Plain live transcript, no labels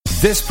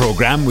This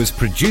programme was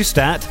produced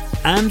at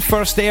and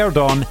first aired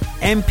on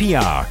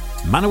MPR,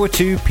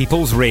 Manawatu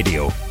People's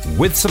Radio,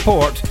 with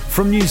support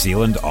from New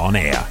Zealand On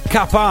Air.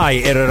 Ka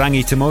pai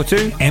irarangi te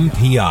motu,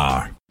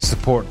 MPR.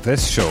 Support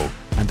this show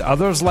and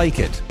others like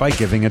it by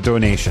giving a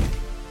donation.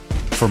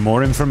 For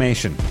more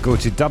information, go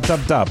to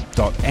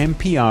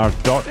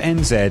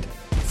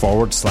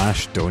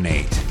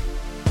www.mpr.nz/donate.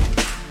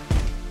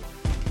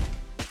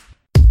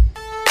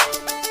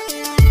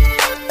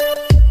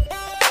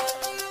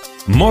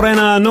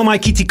 Morena no mai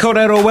kiti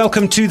korero,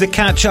 welcome to the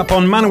Catchup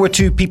on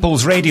Manawatu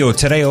People's Radio,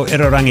 Te Reo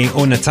Irarangi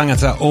o na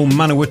tangata o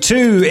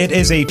Manawatu. It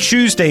is a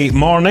Tuesday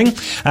morning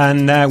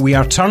and we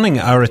are turning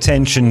our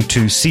attention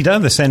to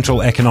ceda, the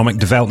Central Economic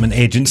Development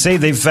Agency.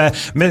 They've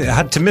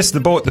had to miss the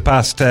boat the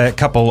past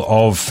couple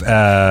of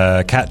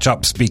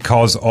catch-ups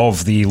because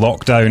of the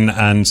lockdown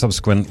and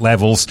subsequent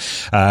levels.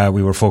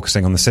 We were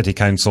focusing on the City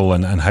Council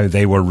and how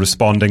they were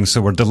responding,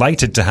 so we're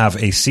delighted to have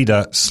a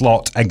ceda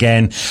slot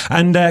again.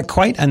 And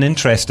quite an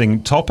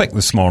interesting topic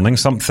this morning,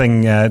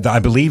 something that I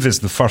believe is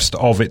the first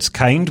of its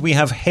kind. We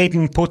have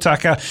Hayden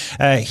Potaka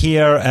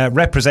here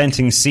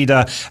representing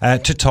ceda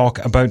to talk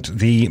about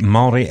the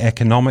Maori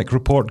Economic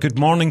Report. Good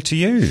morning to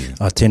you.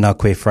 Tēnā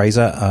koe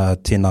Fraser,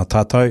 tēnā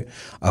tātou,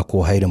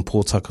 ko Hayden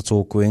Potaka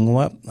tōku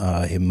ingoa,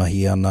 he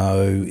mahi ana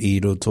au I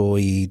roto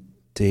I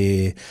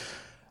te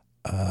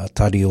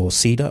tari o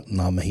ceda,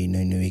 nā mahi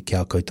nui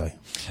kia koutou.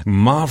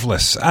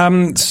 Marvellous.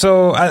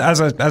 So,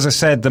 as I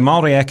said, the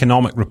Maori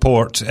Economic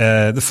Report,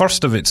 the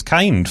first of its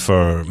kind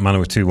for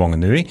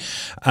Manawatu-Whanganui.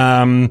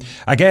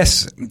 I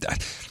guess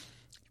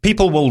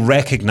people will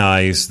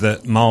recognise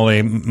that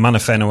Maori, mana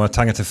whenua,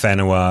 tangata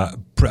whenua,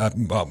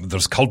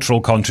 there's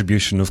cultural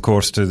contribution, of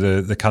course, to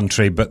the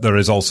country, but there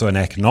is also an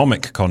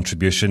economic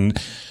contribution.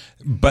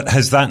 But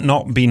has that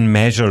not been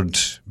measured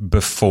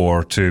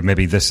before to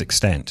maybe this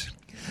extent?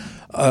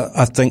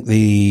 I think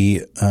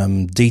the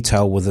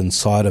detail within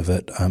inside of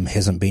it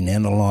hasn't been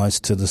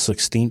analysed to this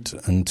extent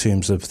in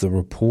terms of the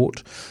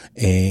report,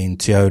 and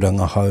Te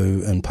Auranga Hau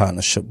in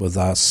partnership with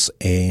us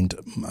and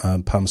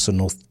Palmerston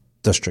North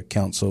District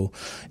Council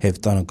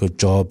have done a good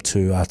job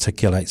to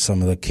articulate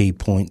some of the key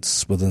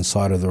points within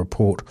inside of the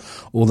report.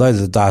 Although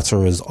the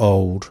data is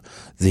old,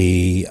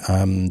 the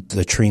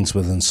trends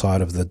within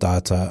inside of the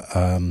data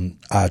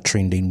are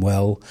trending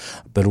well,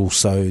 but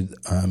also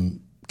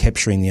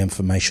capturing the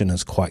information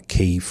is quite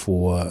key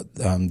for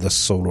this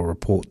sort of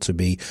report to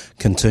be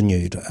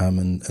continued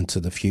into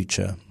the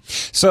future.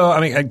 So, I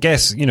mean, I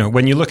guess, you know,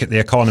 when you look at the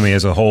economy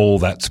as a whole,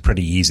 that's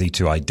pretty easy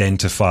to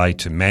identify,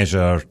 to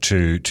measure,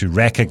 to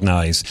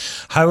recognise.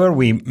 How are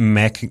we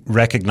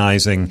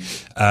recognising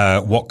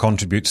what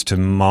contributes to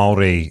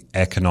Maori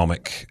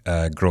economic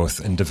growth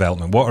and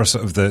development? What are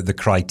sort of the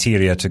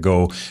criteria to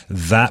go,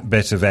 that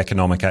bit of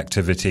economic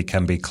activity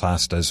can be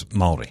classed as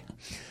Maori?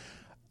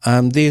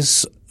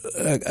 There's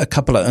a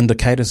couple of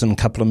indicators and a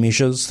couple of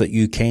measures that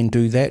you can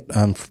do that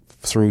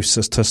through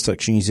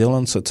Statistics New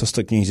Zealand.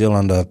 Statistics New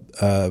Zealand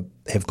have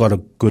got a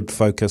good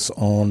focus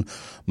on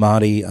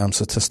Māori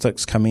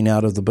statistics coming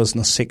out of the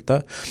business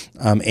sector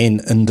and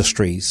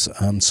industries,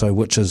 so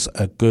which is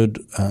a good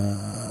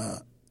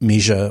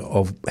measure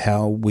of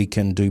how we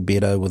can do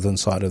better with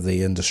inside of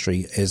the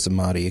industry as the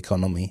Māori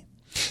economy.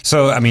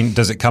 So, I mean,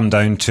 does it come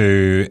down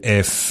to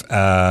if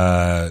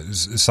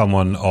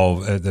someone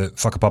of the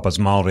Whakapapa's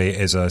Māori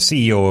is a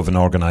CEO of an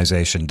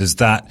organisation, does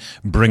that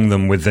bring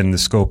them within the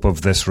scope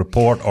of this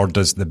report, or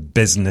does the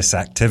business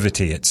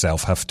activity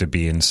itself have to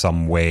be in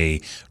some way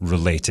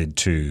related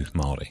to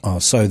Māori?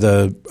 So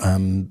the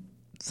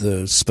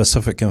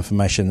specific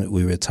information that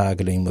we were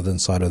targeting with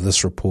inside of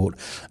this report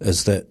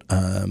is that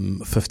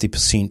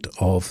 50%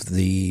 of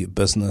the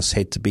business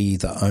had to be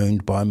either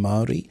owned by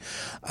Māori,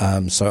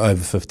 so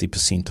over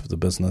 50% of the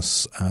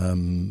business,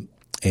 and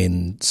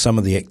some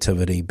of the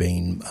activity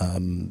being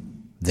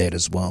that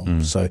as well.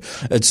 So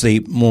it's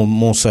the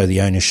more so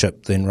the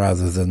ownership than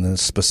rather than the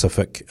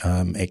specific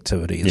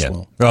activity as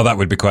well. Well, that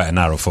would be quite a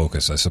narrow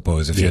focus, I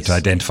suppose, if you had to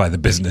identify the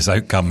business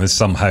outcome as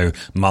somehow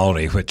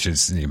Maori, which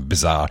is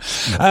bizarre.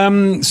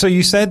 So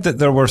you said that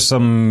there were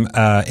some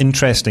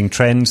interesting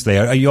trends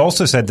there. You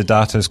also said the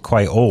data is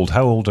quite old.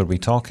 How old are we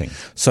talking?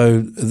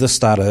 So this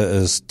data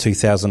is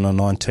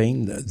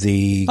 2019.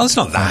 It's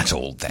not that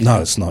old then.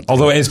 No, it's not.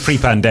 Although it is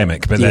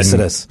pre-pandemic, but yes, then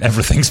it is.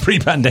 Everything's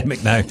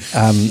pre-pandemic now.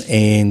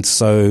 And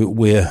so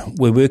we're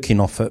working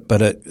off it,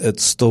 but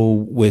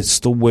we're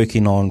still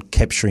working on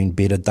capturing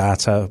better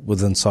data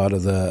with inside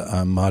of the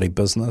Māori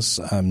business.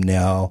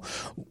 Now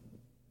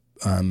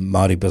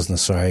Māori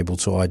business are able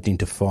to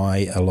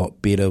identify a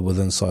lot better with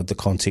inside the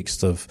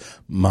context of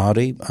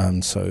Māori.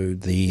 So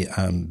the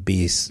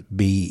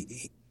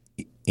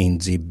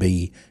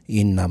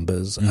NZBN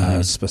numbers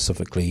are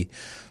specifically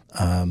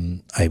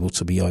able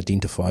to be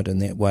identified in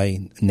that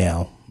way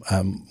now.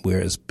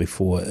 Whereas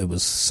before it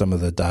was some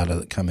of the data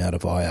that come out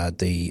of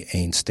IRD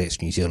and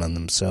Stats New Zealand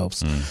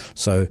themselves.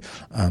 So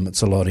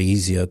it's a lot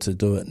easier to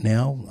do it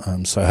now.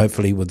 So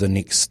hopefully with the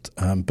next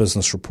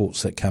business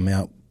reports that come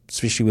out,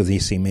 especially with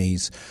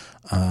SMEs,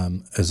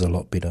 is a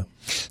lot better.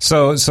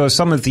 So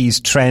some of these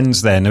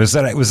trends then, was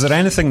there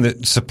anything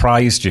that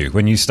surprised you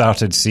when you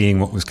started seeing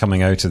what was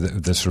coming out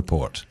of this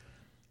report?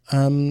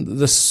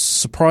 The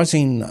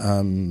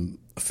surprising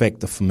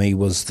factor for me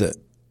was that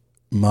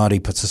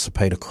Māori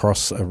participate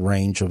across a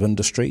range of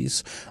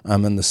industries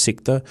in the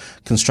sector.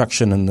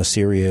 Construction in this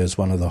area is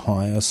one of the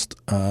highest,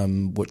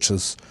 which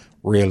is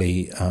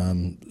really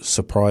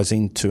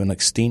surprising to an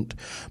extent,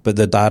 but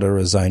the data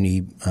is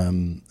only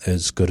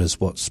as good as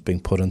what's been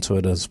put into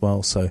it as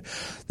well. So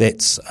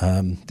that's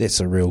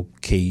a real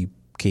key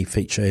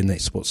feature, and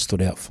that's what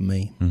stood out for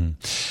me. Mm-hmm.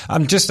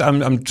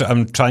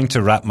 I'm trying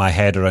to wrap my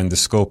head around the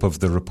scope of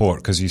the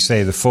report, because you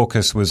say the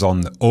focus was on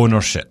the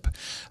ownership.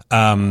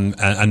 And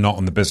not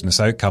on the business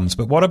outcomes.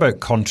 But what about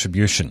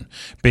contribution?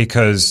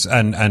 Because,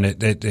 and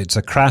it's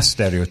a crass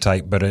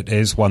stereotype, but it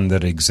is one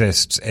that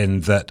exists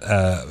in that,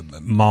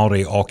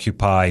 Maori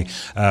occupy,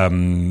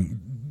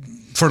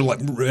 for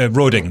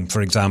roading,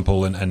 for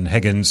example, and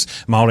Higgins,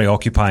 Maori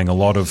occupying a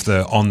lot of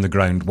the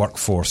on-the-ground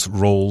workforce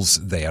roles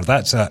there.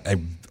 That's a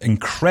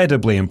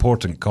incredibly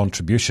important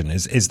contribution.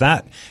 Is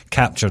that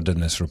captured in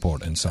this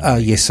report in some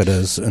way? Yes, it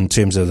is, in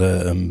terms of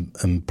the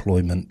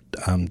employment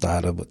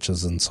data, which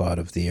is inside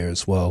of there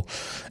as well,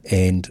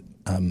 and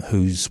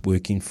who's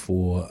working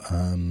for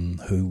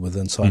who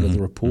within inside of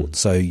the report.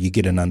 So you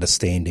get an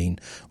understanding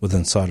within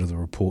inside of the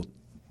report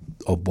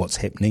of what's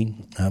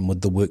happening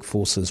with the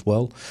workforce as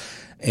well.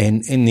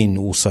 And then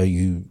also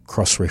you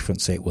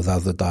cross-reference that with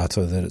other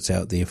data that it's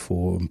out there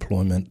for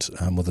employment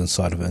within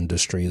inside of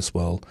industry as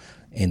well,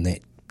 and that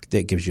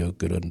gives you a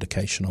good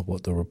indication of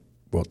what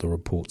the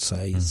report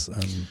says.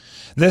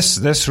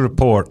 This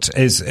report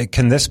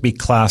can this be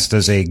classed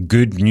as a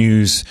good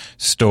news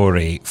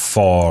story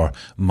for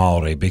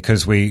Maori?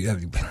 Because we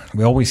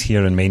always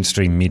hear in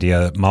mainstream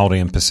media Maori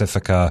and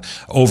Pacifica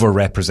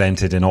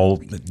overrepresented in all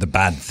the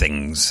bad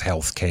things: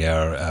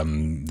 healthcare,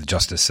 the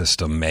justice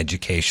system,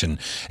 education.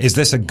 Is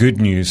this a good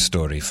news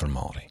story for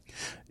Maori?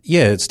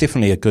 Yeah, it's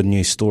definitely a good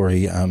news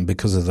story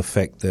because of the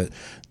fact that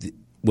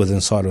within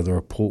inside of the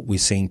report, we're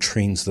seeing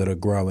trends that are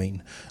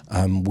growing.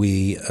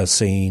 We are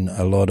seeing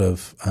a lot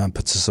of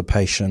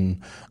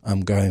participation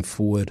going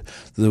forward.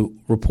 The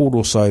report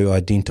also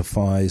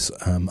identifies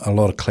a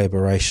lot of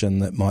collaboration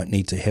that might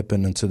need to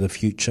happen into the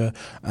future,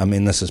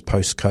 and this is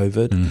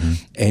post-COVID,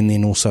 and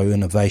then also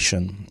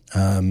innovation.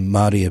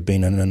 Māori have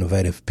been an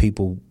innovative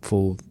people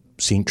for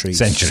centuries.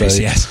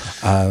 Yes.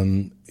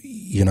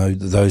 You know,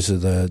 those are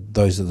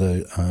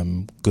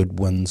the good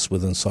wins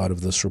within inside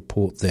of this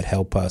report that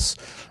help us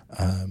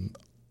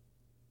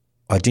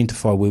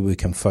identify where we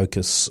can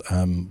focus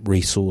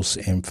resource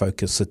and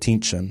focus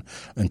attention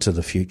into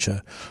the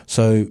future.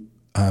 So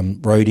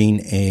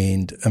roading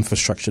and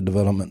infrastructure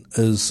development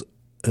is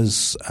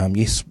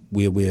yes,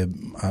 where we're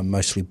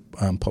mostly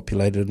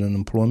populated in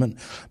employment,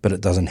 but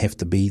it doesn't have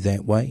to be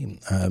that way.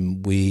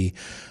 We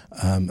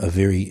are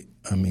very,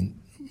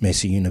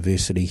 Massey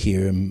University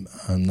here in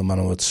the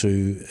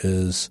Manawatu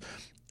is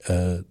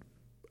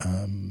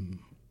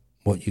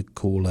what you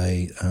call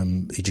a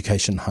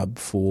education hub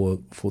for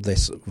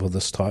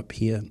this type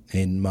here,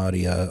 and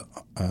Māori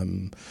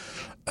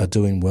are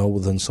doing well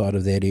within inside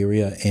of that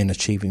area and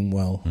achieving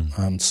well.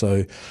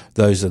 So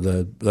those are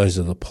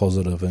the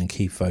positive and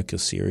key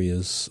focus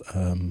areas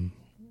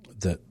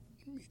that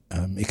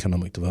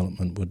economic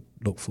development would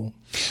look for.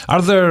 Are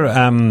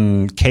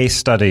there case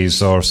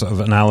studies or sort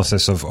of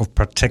analysis of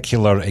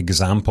particular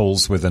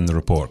examples within the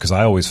report? Because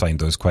I always find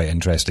those quite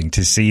interesting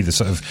to see the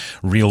sort of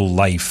real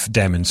life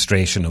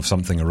demonstration of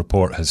something a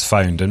report has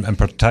found, and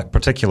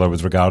particular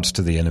with regards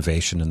to the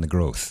innovation and the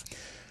growth.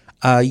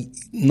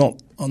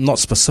 Not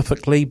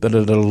specifically, but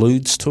it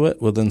alludes to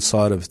it within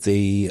inside of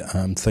the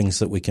things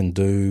that we can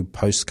do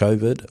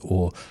post-COVID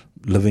or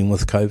living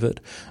with COVID,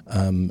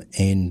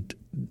 and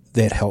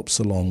that helps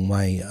a long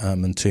way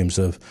in terms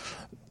of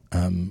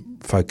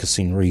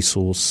focusing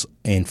resource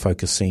and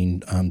focusing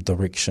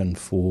direction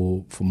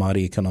for Māori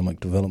economic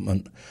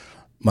development.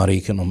 Māori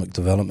economic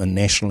development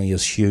nationally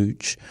is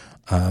huge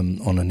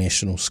on a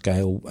national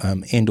scale,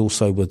 and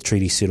also with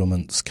treaty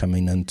settlements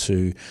coming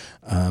into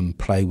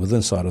play within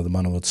inside of the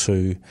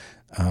Manawatu,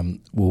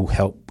 will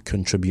help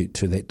contribute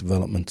to that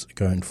development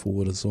going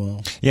forward as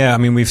well. Yeah, I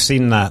mean, we've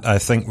seen that, I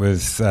think,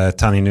 with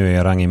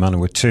Taninui-a-Rangi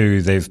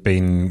Manawatu. They've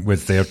been,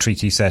 with their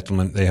treaty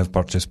settlement, they have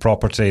purchased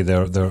property,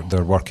 they're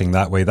working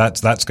that way.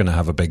 That's going to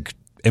have a big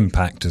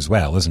impact as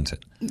well, isn't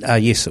it?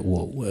 Yes, it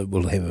will. It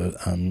will have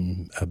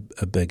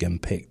a big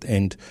impact.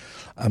 And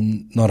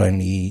not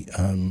only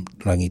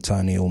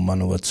Rangitane or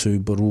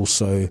Manawatu, but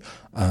also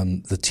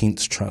the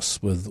Tenth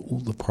Trust with all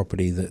the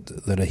property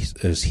that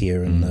is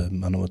here in the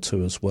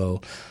Manawatu as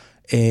well.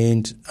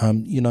 And,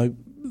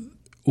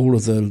 all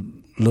of the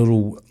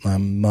little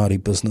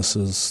Māori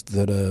businesses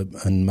that are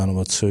in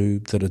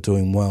Manawatu that are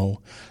doing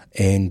well,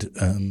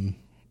 and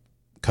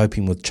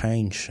coping with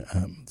change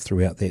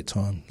throughout that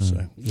time.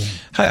 So, yeah.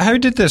 How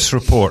did this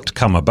report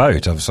come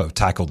about? I've sort of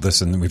tackled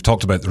this, and we've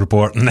talked about the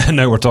report, and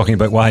now we're talking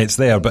about why it's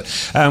there. But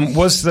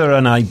was there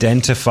an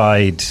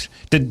identified?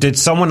 Did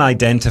someone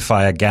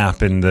identify a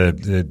gap in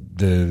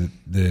the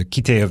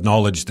kite of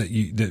knowledge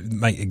that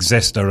might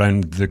exist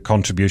around the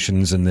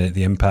contributions and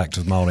the impact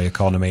of Maori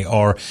economy?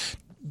 Or,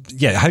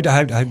 how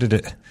did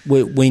it?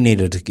 We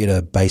needed to get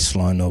a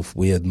baseline of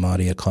where the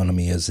Maori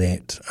economy is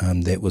at.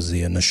 That was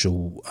the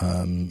initial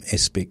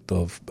aspect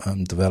of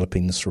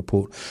developing this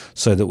report,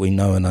 so that we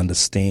know and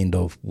understand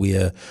of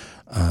where,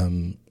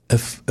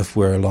 if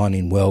we're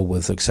aligning well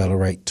with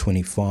Accelerate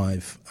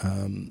 25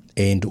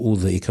 and all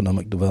the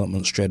economic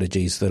development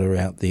strategies that are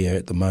out there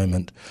at the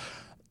moment,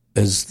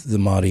 is the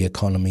Maori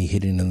economy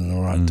heading in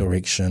the right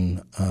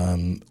direction,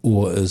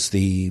 or is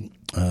the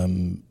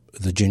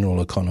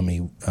general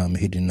economy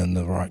heading in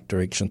the right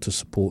direction to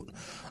support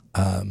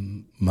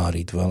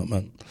Māori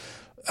development?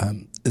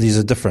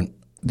 There's different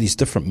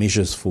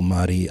measures for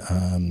Māori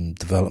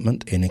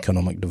development and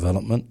economic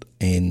development,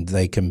 and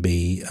they can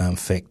be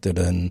factored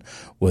in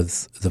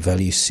with the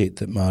value set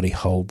that Māori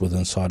hold within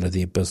inside of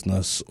their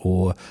business,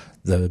 or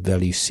the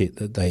value set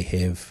that they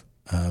have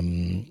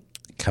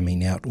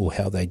coming out, or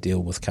how they deal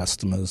with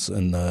customers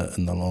in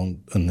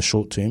the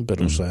short term, but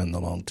also in the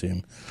long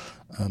term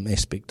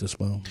aspect as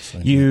well. So,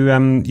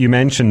 you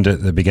mentioned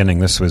at the beginning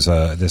this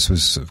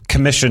was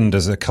commissioned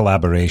as a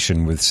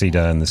collaboration with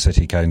ceda and the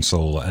City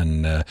Council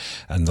and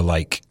the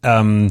like.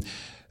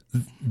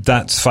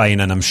 That's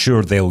fine, and I'm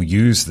sure they'll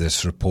use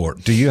this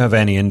report. Do you have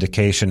any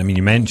indication? I mean,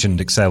 you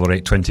mentioned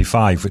Accelerate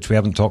 25, which we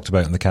haven't talked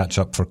about in the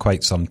catch-up for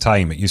quite some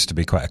time. It used to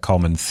be quite a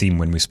common theme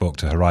when we spoke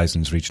to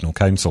Horizons Regional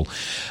Council.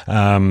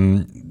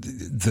 That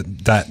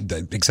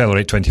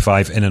Accelerate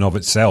 25 in and of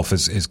itself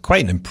is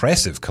quite an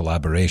impressive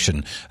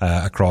collaboration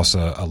across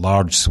a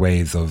large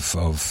swathe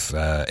of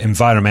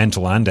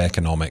environmental and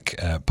economic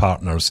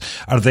partners.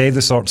 Are they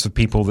the sorts of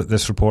people that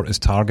this report is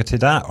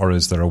targeted at, or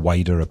is there a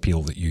wider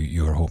appeal that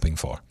you are hoping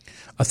for?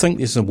 I think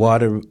there's a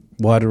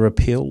wider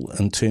appeal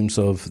in terms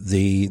of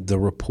the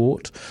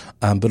report,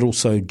 but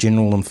also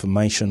general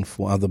information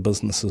for other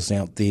businesses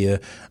out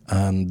there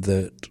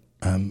that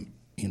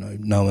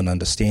know and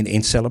understand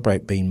and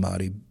celebrate being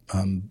Māori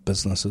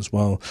business as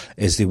well,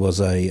 as there was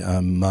a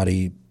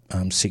Māori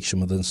section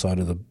within inside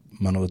of the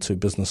Manawatu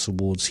Business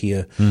Awards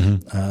here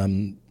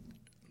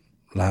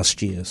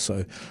last year.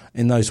 So,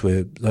 and those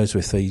were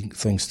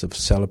things to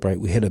celebrate.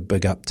 We had a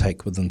big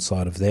uptake within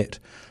inside of that.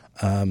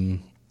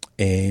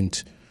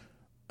 And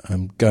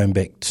going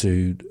back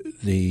to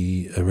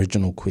the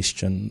original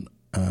question,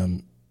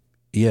 I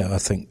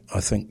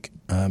think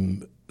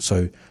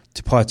so.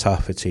 Te Pai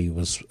Tāwhiti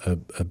was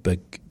a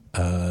big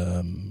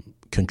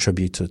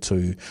contributor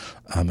to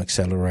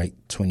Accelerate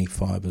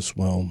 25 as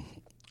well,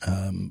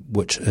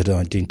 which it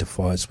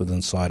identifies within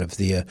inside of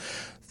there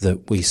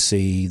that we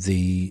see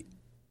the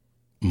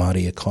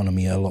Māori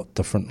economy a lot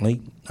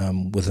differently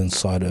within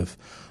inside of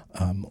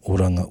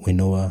oranga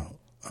whenua,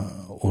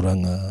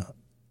 oranga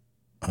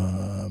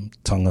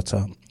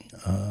tangata,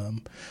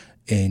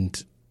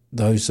 and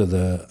those are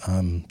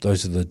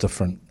the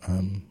different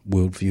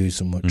worldviews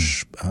in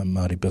which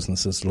Māori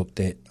businesses looked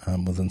at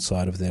within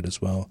inside of that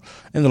as well,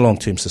 and the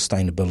long-term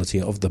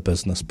sustainability of the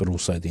business, but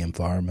also the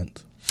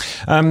environment.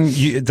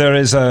 There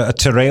is a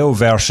Te Reo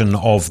version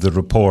of the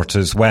report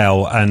as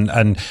well,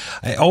 and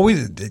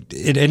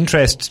it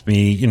interests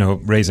me,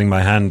 raising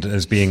my hand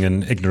as being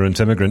an ignorant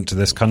immigrant to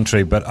this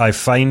country, but I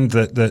find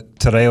that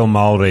Te Reo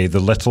Māori, the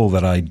little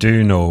that I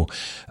do know,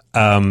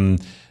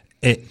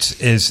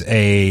 it is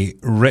a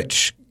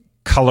rich,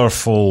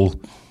 colourful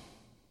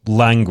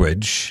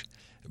language,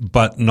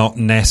 but not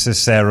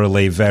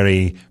necessarily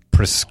very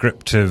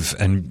prescriptive,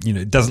 and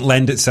it doesn't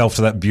lend itself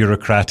to that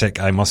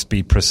bureaucratic, I must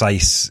be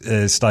precise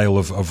style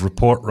of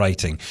report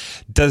writing.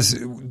 Does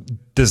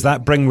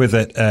that bring with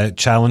it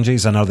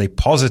challenges, and are they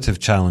positive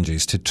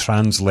challenges to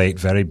translate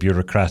very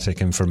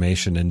bureaucratic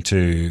information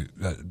into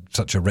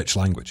such a rich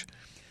language?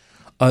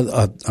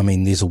 I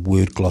mean, there's a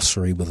word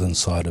glossary within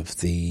inside of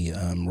the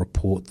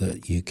report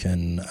that you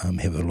can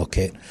have a look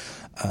at.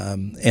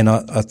 And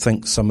I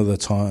think some of the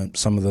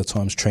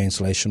times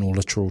translation or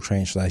literal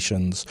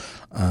translations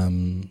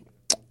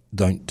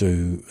don't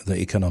do the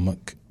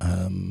economic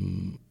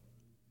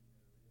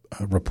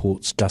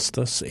reports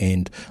justice,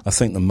 and I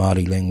think the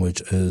Māori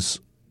language is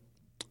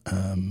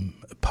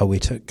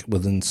poetic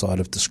within inside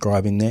of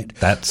describing that.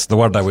 That's the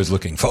word I was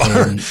looking for.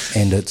 And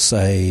it's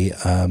a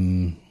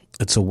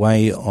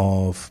way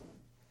of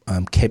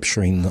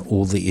capturing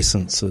all the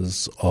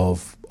essences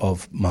of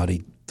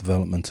Māori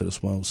development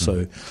as well.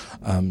 So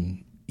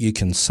you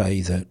can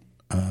say that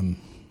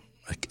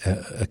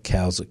a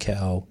cow's a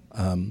cow,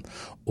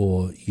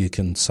 or you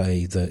can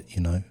say that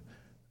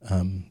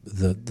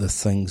the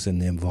things in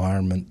the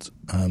environment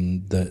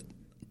that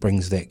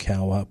brings that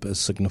cow up is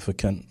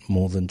significant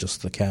more than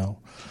just the cow,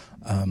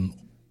 and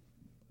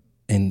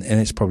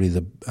it's probably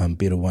the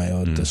better way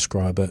I'd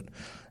describe it.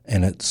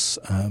 And it's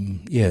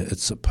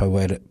it's a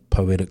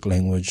poetic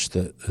language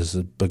that is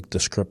a big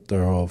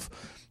descriptor of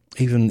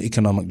even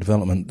economic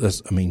development,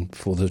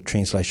 for the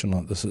translation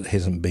like this, it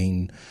hasn't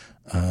been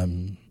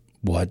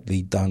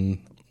widely done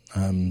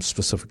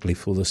specifically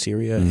for this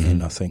area,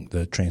 and I think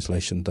the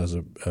translation does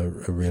a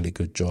really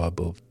good job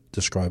of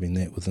describing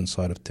that with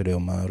inside of Te Reo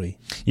Māori.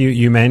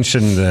 You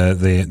mentioned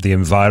the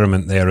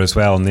environment there as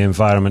well, and the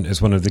environment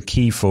is one of the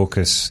key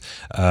focus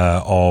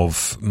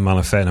of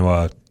Mana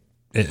Whenua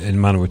in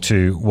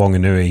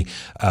Manawatu-Whanganui.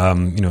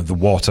 The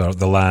water,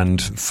 the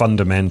land,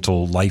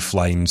 fundamental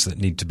lifelines that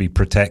need to be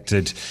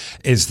protected.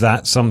 Is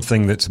that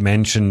something that's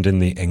mentioned in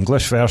the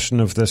English version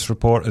of this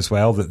report as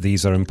well, that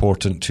these are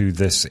important to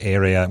this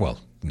area? Well,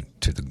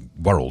 to the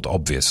world,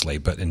 obviously,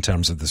 but in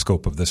terms of the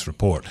scope of this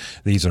report,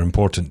 these are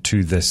important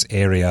to this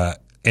area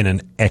in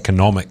an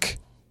economic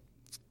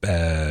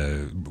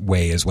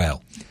way as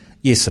well.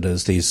 Yes, it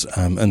is. There's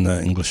in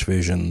the English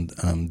version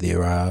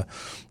there are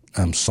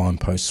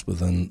signposts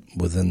within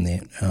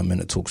that,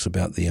 and it talks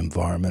about the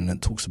environment,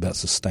 it talks about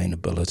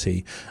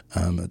sustainability,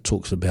 it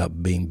talks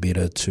about being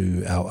better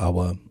to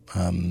our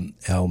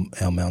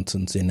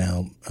mountains and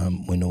our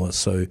whenua.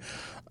 So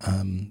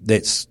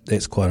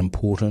that's quite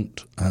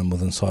important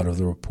within inside of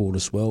the report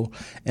as well,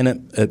 and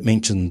it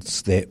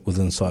mentions that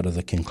within inside of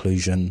the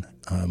conclusion.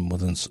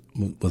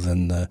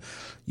 Within the,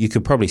 you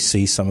could probably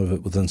see some of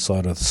it within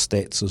inside of the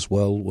stats as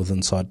well, within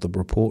inside the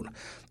report,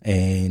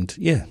 and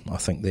yeah, I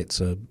think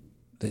that's a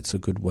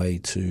good way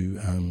to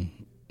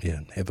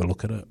have a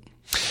look at it.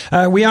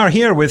 We are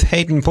here with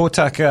Hayden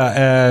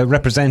Potaka,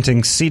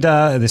 representing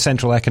ceda, the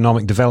Central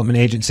Economic Development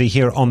Agency,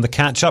 here on the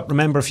Catchup.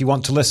 Remember, if you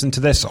want to listen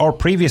to this or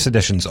previous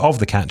editions of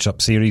the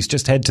Catchup series,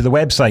 just head to the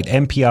website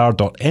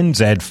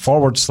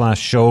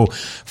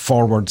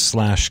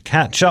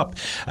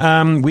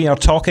mpr.nz/show/catchup. We are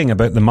talking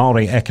about the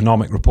Maori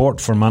Economic Report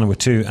for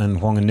Manawatu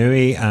and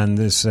Whanganui, and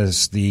this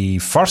is the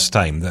first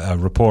time that a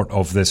report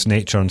of this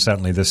nature, and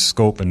certainly this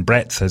scope and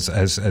breadth,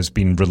 has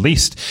been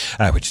released,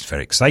 which is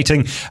very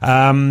exciting.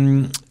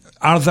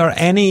 Are there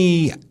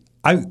any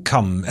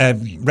outcome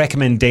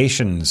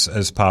recommendations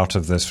as part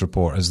of this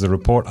report? Has the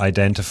report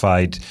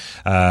identified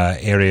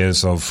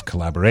areas of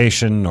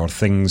collaboration or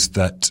things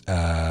that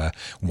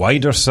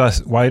wider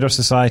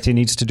society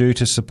needs to do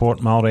to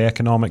support Maori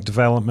economic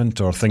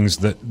development, or things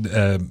that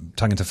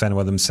Tangata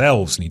Whenua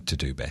themselves need to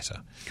do better?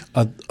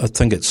 I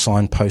think it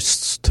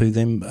signposts to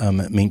them.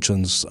 It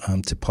mentions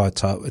Te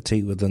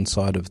Paitawati within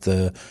inside of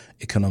the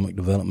Economic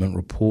Development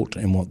Report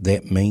and what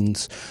that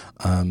means.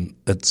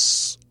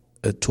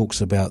 It talks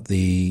about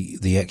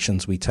the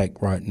actions we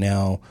take right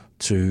now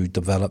to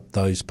develop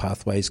those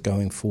pathways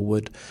going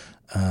forward.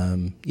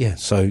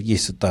 So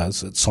yes, it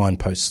does. It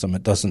signposts them.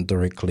 It doesn't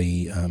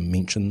directly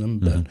mention them,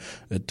 but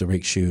it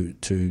directs you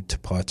to Te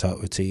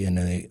Paitawati and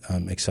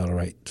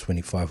Accelerate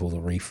 25, or the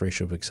refresh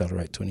of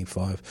Accelerate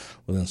 25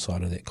 within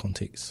inside of that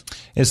context.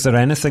 Is there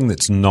anything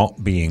that's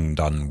not being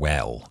done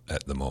well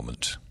at the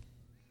moment?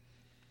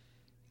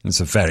 It's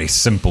a very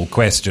simple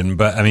question,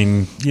 but I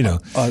mean,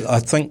 I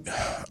think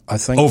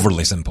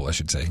overly simple, I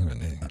should say.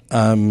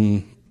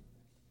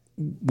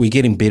 We're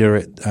getting better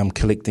at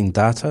collecting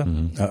data.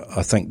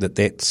 I think that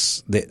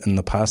in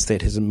the past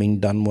that hasn't been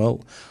done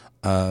well,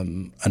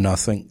 and I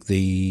think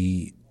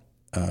the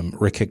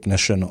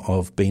recognition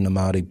of being a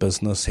Māori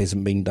business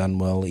hasn't been done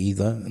well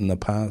either in the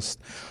past.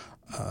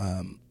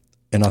 And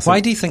I think, why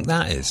do you think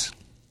that is?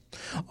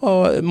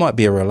 Oh, it might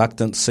be a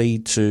reluctancy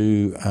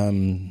to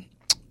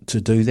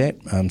do that.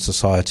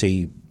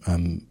 Society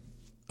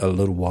a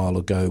little while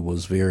ago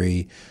was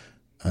very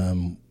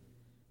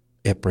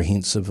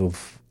apprehensive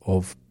of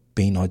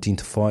being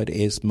identified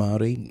as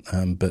Māori,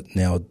 but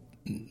now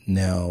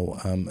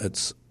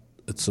it's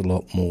a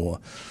lot more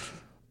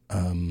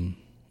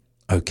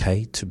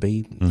okay to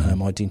be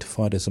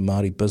identified as a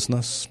Māori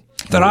business.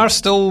 There are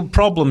still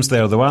problems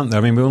there, though, aren't there?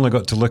 I mean, we only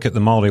got to look at the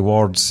Māori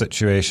wards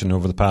situation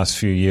over the past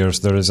few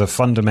years. There is a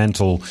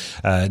fundamental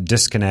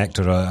disconnect,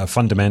 or a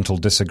fundamental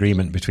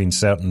disagreement between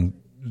certain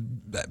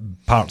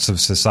parts of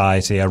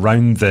society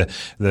around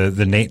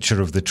the nature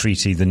of the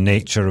treaty, the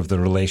nature of the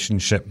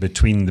relationship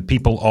between the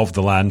people of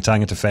the land,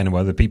 Tangata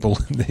Whenua, the people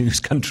whose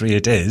country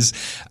it is,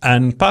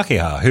 and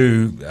Pākehā,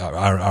 who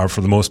are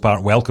for the most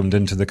part welcomed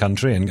into the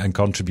country and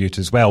contribute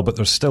as well. But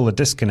there's still a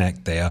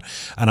disconnect there,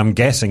 and I'm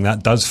guessing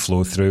that does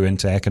flow through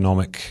into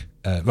economic.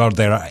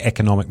 There are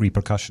economic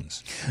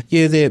repercussions.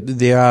 Yeah,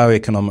 there are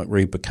economic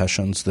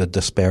repercussions. The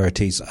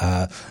disparities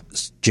are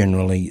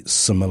generally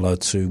similar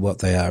to what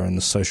they are in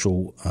the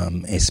social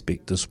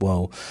aspect as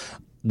well.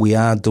 We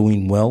are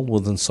doing well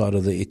within inside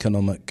of the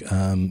economic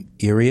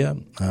area,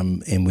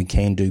 and we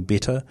can do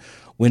better.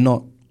 We're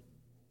not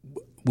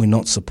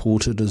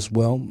supported as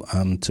well,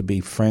 to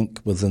be frank,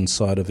 within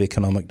inside of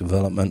economic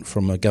development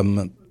from a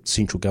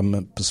central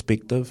government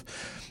perspective.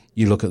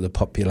 You look at the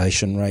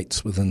population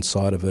rates within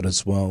inside of it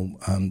as well.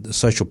 The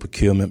social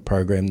procurement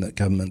program that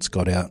government's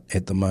got out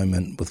at the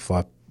moment with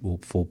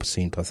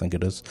 4%, I think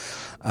it is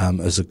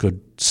a good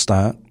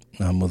start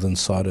within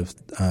inside of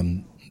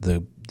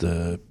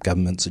the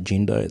government's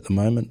agenda at the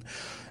moment.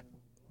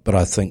 But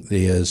I think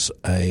there's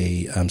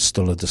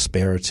still a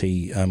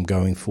disparity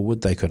going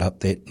forward. They could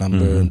up that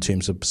number in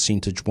terms of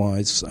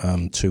percentage-wise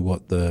to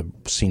what the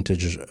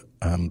percentage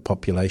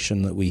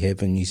population that we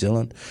have in New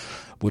Zealand,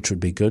 which would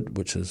be good,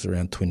 which is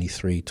around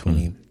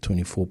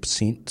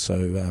 24%.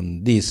 So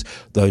there's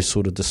those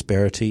sort of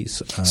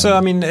disparities. So,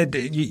 I mean,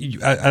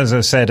 as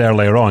I said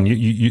earlier on,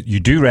 you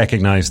do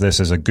recognise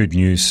this as a good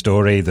news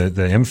story.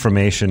 The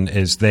information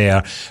is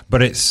there,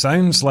 but it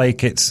sounds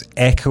like it's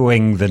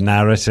echoing the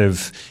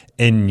narrative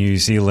in New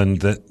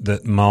Zealand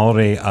that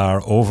Maori are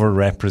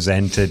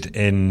overrepresented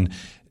in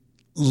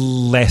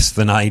less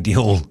than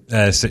ideal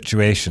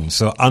situations.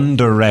 So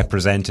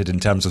underrepresented in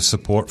terms of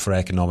support for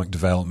economic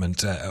development,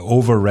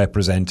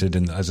 overrepresented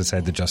in, as I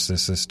said, the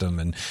justice system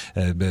and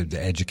the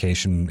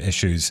education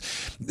issues.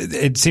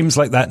 It seems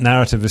like that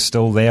narrative is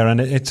still there,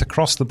 and it's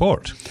across the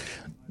board.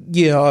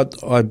 Yeah,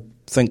 I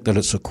think that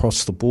it's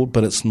across the board,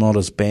 but it's not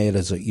as bad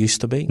as it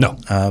used to be. No.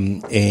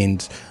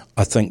 And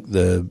I think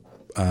the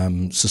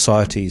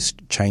society is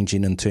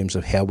changing in terms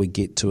of how we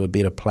get to a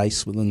better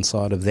place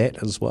inside of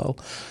that as well.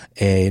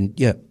 And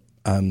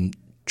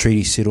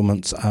treaty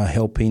settlements are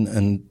helping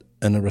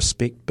in a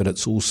respect, but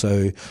it's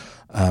also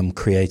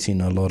creating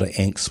a lot of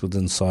angst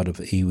inside of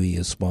iwi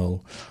as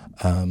well.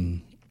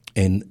 And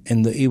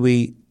the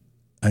iwi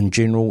in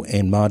general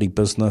and Māori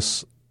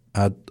business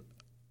are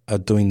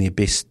doing their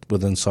best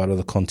inside of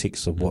the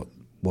context of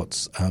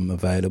what's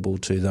available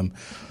to them.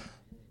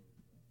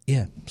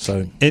 Yeah,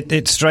 so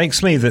it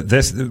strikes me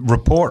that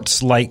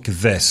reports like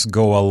this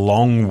go a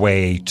long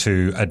way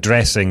to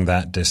addressing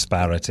that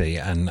disparity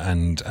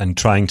and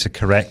trying to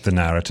correct the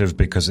narrative,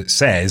 because it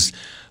says,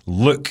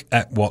 look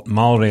at what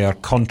Maori are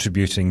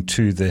contributing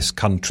to this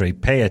country.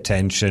 Pay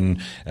attention.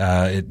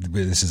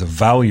 This is a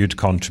valued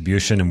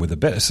contribution, and with a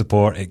bit of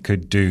support, it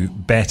could do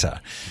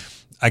better.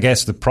 I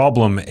guess the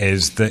problem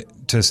is that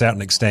to a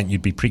certain extent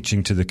you'd be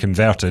preaching to the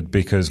converted,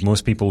 because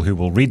most people who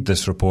will read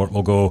this report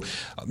will go,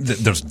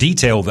 there's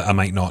detail that I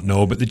might not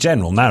know, but the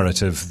general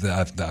narrative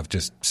that I've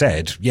just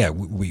said, yeah,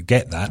 we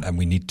get that and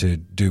we need to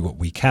do what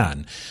we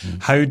can.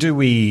 How do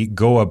we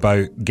go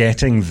about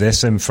getting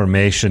this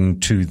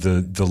information to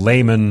the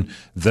layman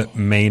that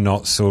may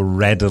not so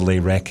readily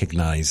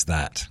recognise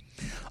that?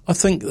 I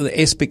think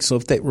the aspects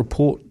of that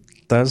report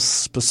does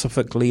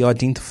specifically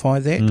identify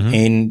that,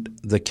 and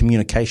the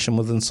communication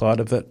inside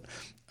of it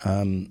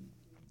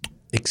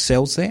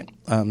excels that.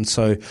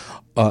 So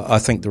I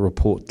think the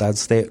report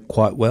does that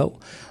quite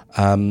well.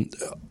 And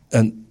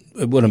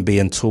it wouldn't be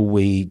until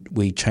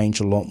we change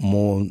a lot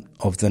more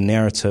of the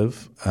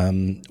narrative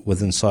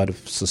inside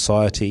of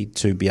society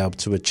to be able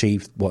to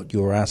achieve what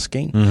you're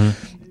asking.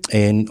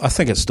 And I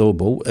think it's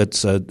doable.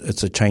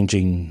 It's a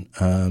changing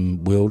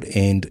world,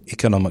 and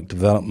economic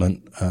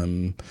development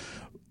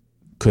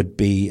could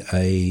be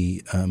a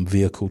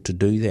vehicle to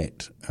do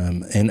that.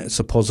 And it's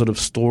a positive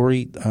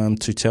story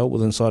to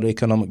tell inside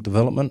economic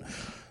development,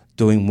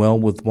 doing well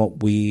with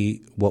what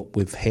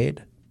we've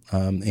had,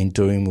 and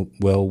doing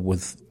well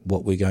with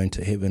what we're going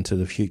to have into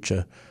the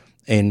future.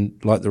 And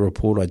like the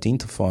report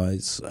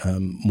identifies,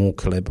 more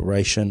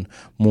collaboration,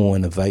 more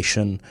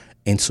innovation,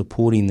 and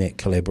supporting that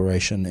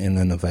collaboration and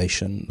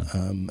innovation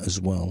as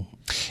well.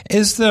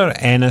 Is there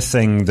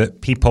anything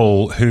that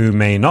people who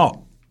may not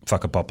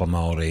whakapapa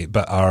Maori,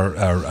 but are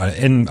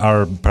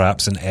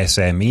perhaps an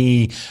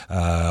SME,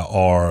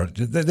 or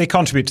they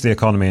contribute to the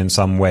economy in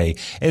some way,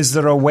 is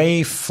there a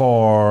way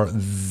for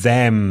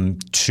them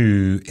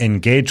to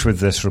engage with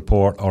this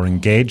report or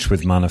engage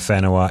with Mana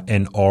Whenua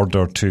in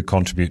order to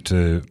contribute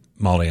to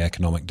Maori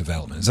economic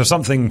development? Is there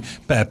something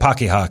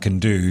Pākehā can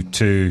do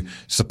to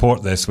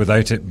support this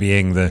without it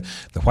being the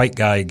white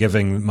guy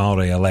giving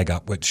Maori a leg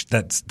up, which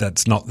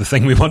that's not the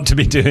thing we want to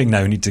be doing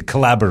now. We need to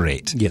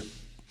collaborate. Yeah.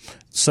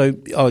 So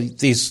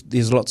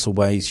there's lots of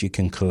ways you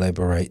can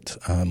collaborate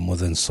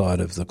inside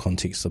of the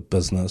context of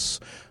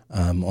business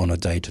on a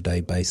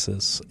day-to-day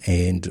basis,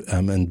 and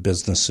in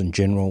business in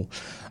general.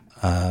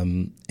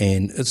 And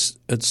it's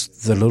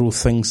the little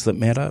things that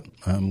matter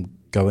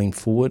going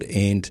forward,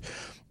 and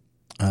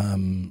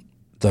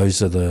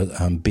those are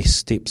the best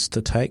steps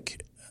to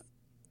take.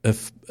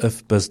 If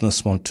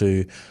business want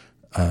to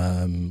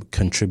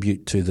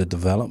contribute to the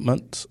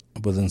development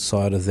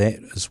inside of that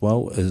as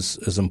well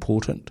is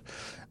important.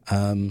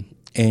 And,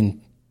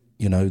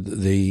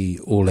 the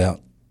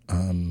all-out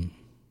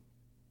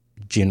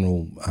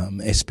general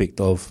aspect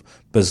of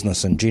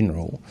business in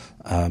general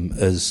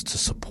is to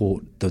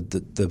support the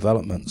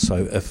development.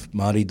 So if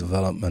Māori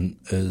development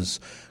is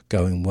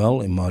going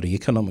well and Māori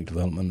economic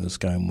development is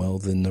going well,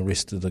 then the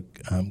rest of the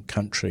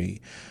country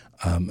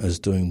is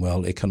doing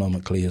well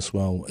economically as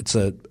well. It's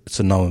a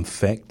known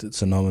fact,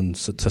 it's a known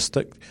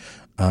statistic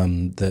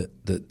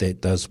that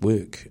does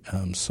work.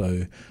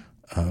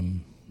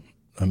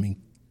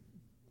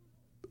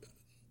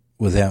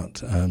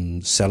 Without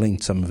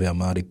selling some of our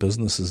Māori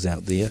businesses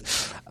out there,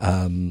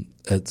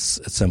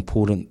 it's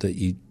important that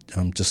you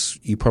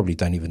you probably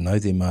don't even know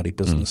they're Māori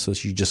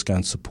businesses. You just go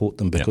and support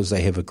them because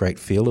they have a great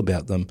feel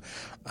about them.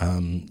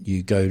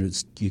 You go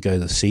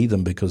to see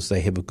them because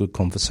they have a good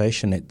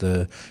conversation at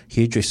the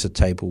hairdresser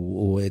table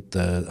or at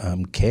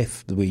the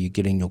cafe where you're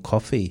getting your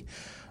coffee,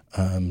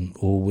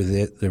 or with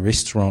at the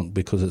restaurant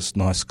because it's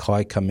nice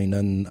kai coming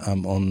in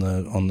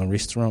on the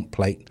restaurant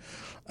plate.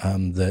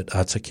 That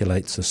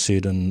articulates a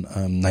certain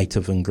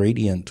native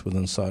ingredient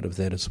within inside of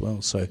that as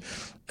well. So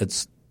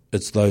it's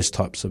those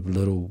types of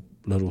little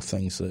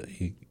things that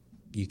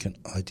you can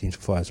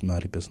identify as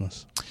Māori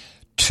business.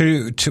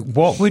 To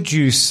what would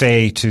you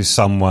say to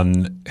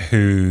someone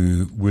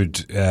who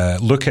would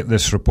look at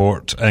this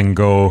report and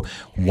go,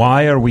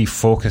 why are we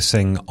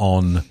focusing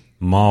on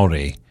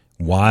Māori?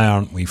 Why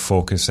aren't we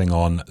focusing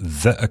on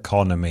the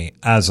economy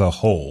as a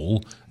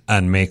whole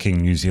and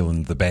making New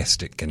Zealand the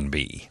best it can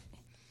be?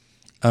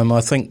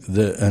 I think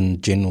that in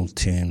general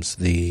terms,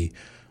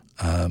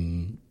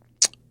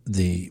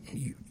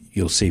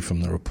 you'll see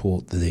from the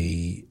report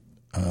the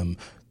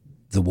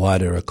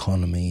wider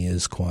economy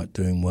is quite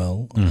doing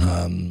well,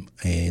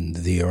 and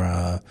there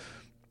are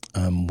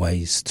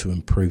ways to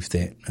improve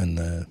that in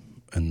the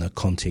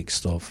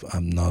context of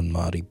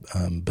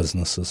non-Māori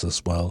businesses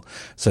as well.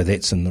 So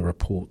that's in the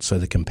report. So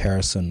the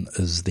comparison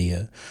is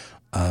there,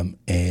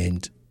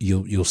 and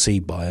you'll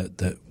see by it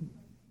that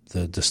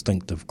the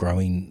distinctive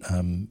growing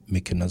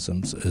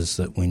mechanisms is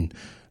that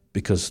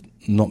because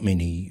not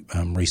many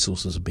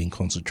resources are being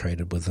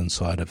concentrated with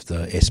inside of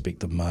the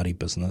aspect of Māori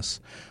business,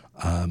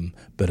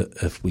 but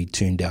if we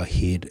turned our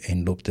head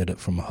and looked at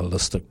it from a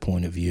holistic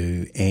point of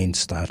view and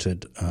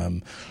started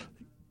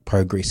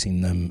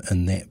progressing them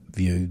in that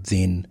view,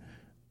 then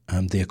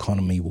the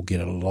economy will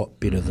get a lot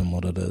better than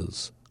what it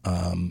is,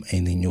 and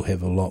then you'll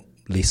have a lot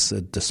less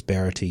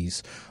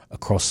disparities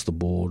across the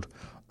board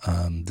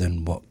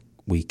than what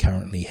we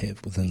currently have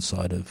within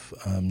inside of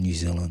New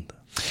Zealand.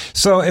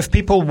 So if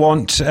people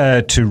want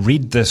to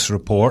read this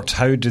report,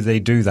 how do they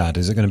do that?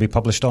 Is it going to be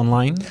published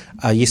online?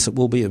 Yes, it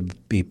will be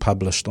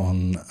published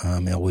on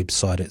our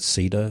website at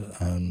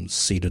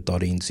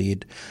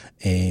ceda.nz,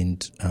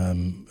 and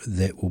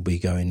that will be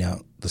going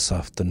out this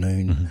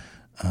afternoon,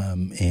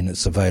 and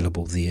it's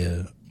available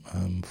there,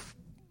 and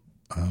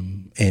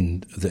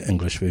the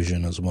English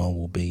version as well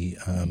will be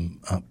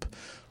up,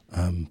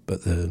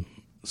 but the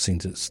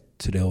sentence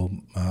Te Reo,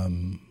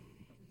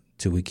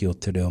 Te Wiki o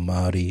Te Reo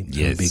Māori, it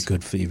would be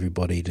good for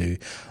everybody to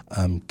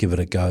give it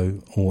a go,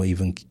 or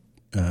even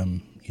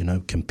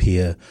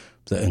compare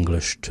the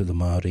English to the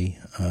Māori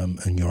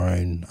in your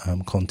own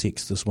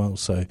context as well.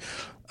 So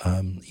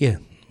I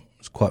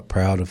was quite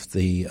proud of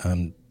the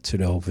Te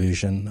Reo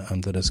version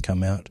that has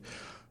come out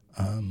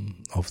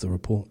of the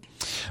report.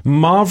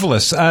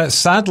 Marvellous.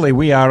 Sadly,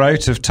 we are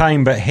out of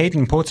time, but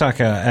Hayden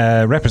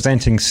Potaka,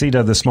 representing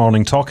CEDA this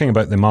morning, talking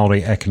about the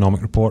Maori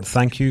Economic Report.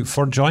 Thank you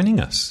for joining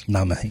us.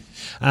 Ngā mihi.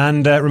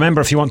 And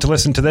remember, if you want to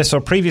listen to this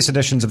or previous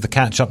editions of the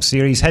Catch-Up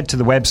series, head to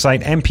the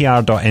website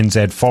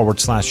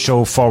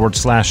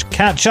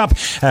mpr.nz/show/catch-up.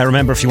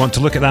 Remember, if you want to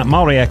look at that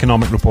Maori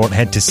Economic Report,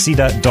 head to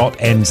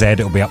ceda.nz.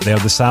 It'll be up there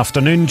this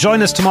afternoon.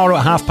 Join us tomorrow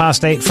at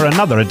 8:30 for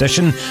another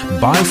edition.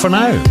 Bye for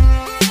now.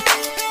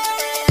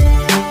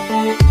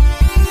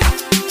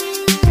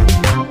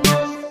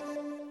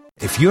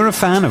 If you're a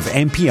fan of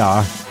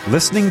NPR,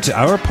 listening to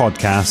our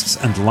podcasts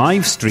and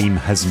live stream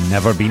has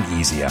never been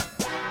easier.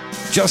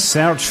 Just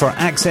search for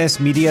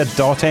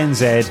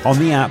accessmedia.nz on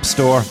the App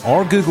Store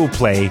or Google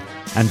Play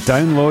and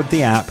download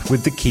the app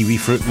with the kiwi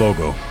fruit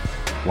logo.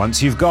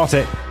 Once you've got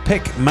it,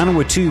 pick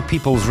Manawatu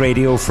People's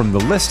Radio from the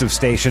list of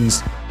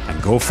stations and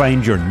go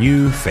find your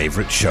new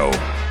favourite show.